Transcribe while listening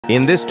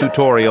In this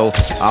tutorial,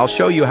 I'll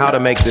show you how to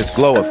make this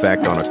glow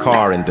effect on a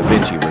car in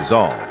DaVinci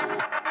Resolve.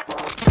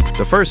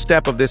 The first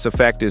step of this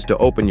effect is to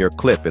open your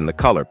clip in the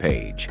color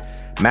page.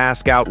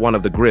 Mask out one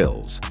of the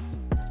grills.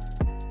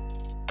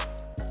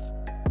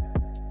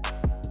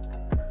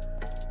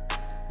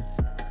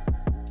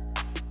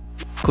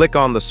 Click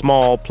on the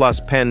small plus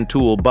pen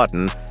tool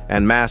button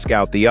and mask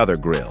out the other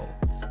grill.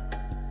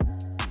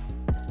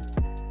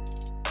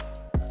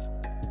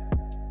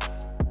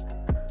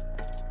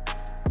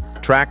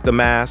 Track the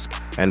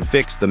mask and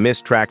fix the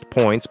mistracked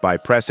points by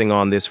pressing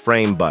on this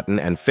frame button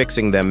and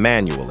fixing them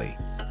manually.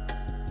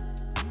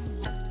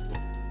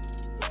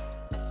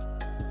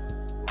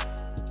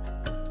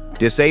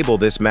 Disable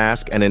this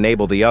mask and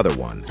enable the other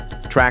one.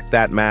 Track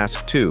that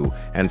mask too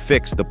and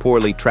fix the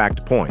poorly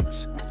tracked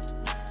points.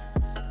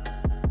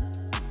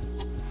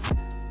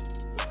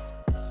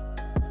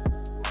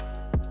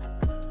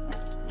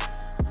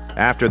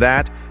 After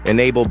that,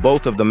 enable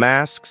both of the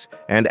masks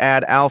and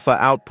add alpha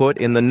output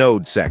in the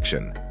node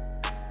section.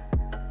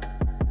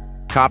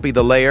 Copy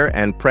the layer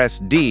and press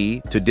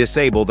D to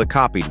disable the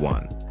copied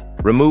one.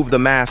 Remove the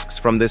masks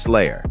from this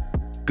layer.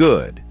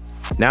 Good.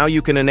 Now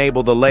you can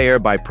enable the layer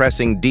by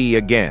pressing D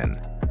again.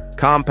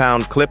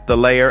 Compound clip the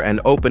layer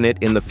and open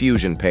it in the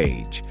Fusion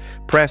page.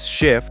 Press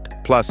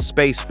Shift plus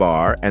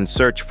spacebar and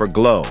search for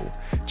Glow.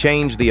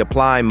 Change the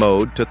apply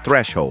mode to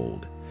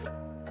threshold.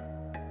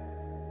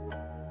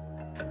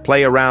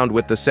 Play around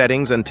with the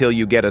settings until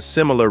you get a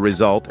similar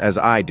result as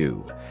I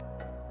do.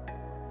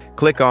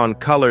 Click on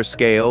Color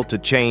Scale to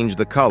change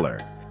the color.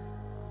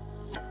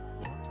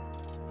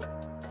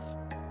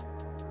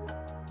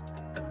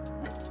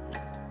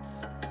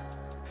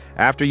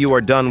 After you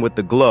are done with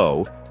the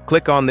glow,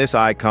 click on this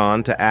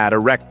icon to add a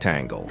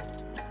rectangle.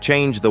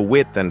 Change the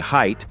width and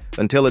height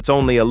until it's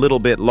only a little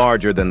bit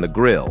larger than the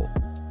grill.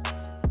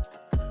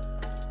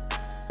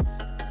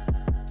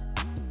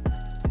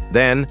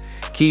 Then,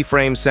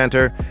 keyframe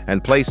center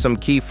and place some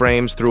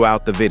keyframes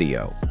throughout the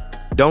video.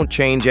 Don't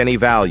change any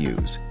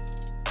values.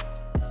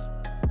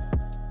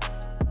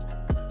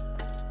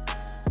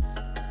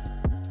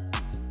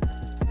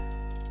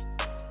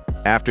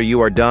 After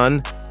you are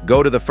done,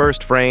 go to the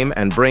first frame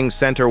and bring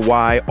center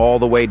Y all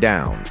the way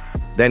down.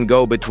 Then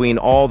go between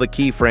all the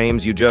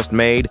keyframes you just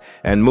made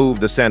and move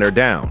the center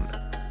down.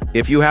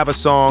 If you have a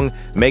song,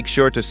 make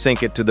sure to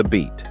sync it to the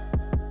beat.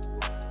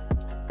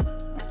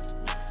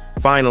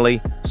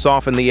 Finally,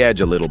 soften the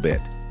edge a little bit.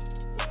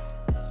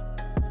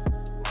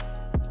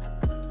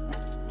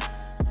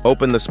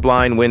 Open the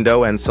spline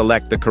window and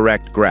select the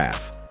correct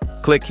graph.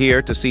 Click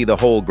here to see the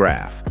whole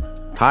graph.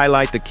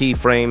 Highlight the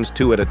keyframes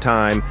 2 at a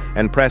time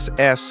and press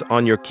S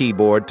on your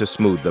keyboard to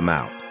smooth them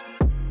out.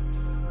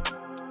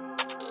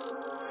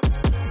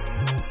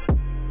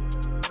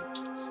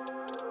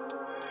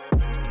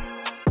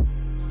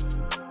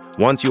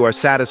 Once you are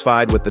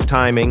satisfied with the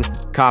timing,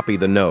 copy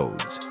the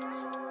nodes.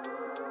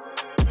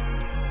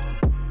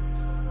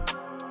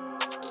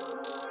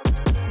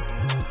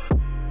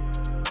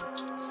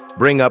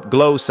 Bring up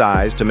glow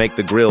size to make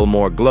the grill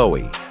more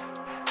glowy.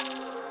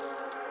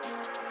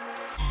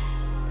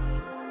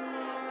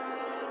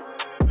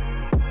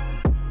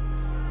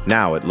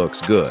 Now it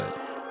looks good.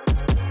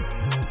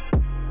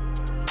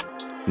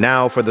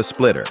 Now for the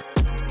splitter.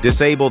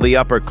 Disable the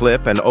upper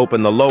clip and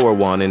open the lower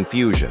one in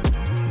Fusion.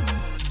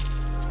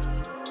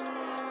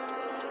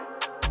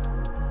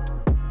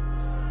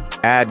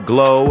 Add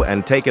glow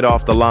and take it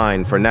off the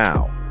line for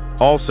now.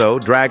 Also,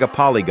 drag a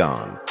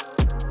polygon.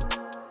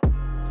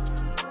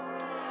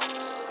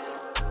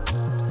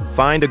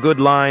 Find a good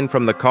line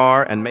from the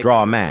car and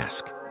draw a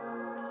mask.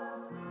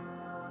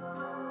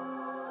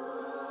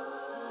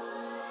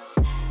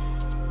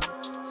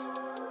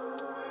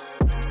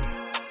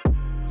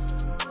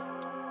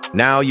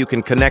 Now you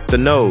can connect the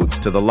nodes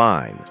to the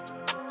line.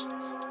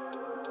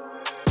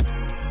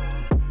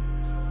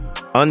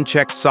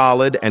 Uncheck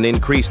solid and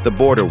increase the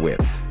border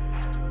width.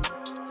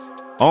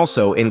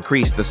 Also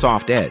increase the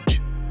soft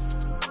edge.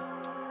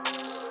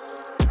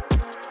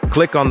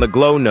 Click on the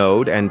glow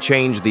node and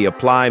change the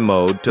apply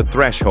mode to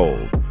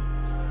threshold.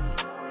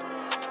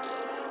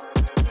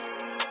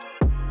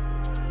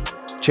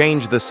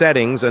 Change the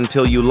settings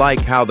until you like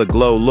how the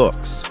glow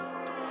looks.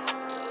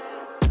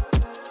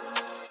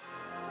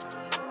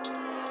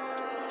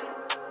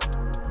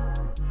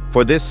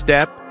 For this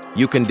step,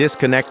 you can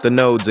disconnect the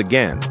nodes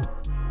again.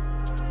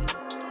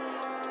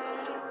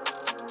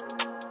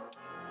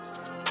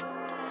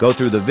 Go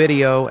through the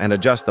video and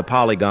adjust the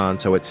polygon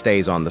so it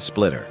stays on the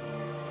splitter.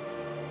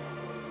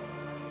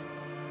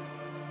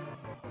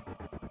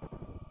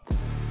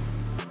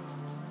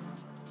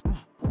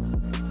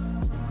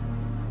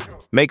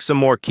 Make some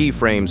more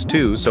keyframes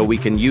too so we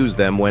can use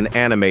them when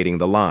animating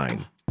the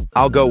line.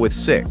 I'll go with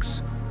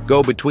 6.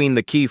 Go between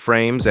the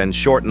keyframes and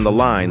shorten the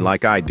line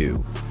like I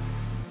do.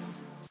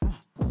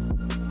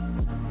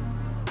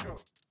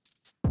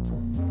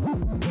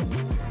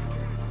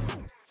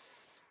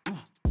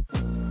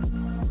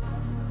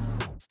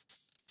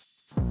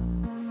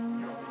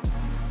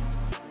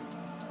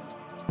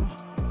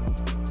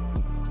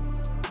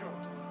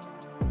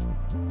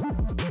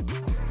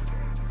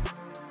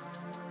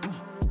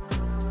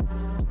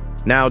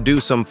 Now do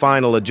some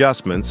final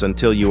adjustments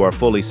until you are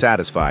fully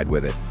satisfied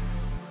with it.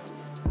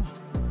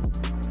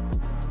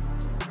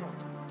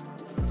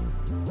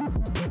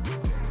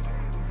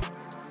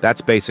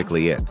 That's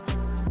basically it.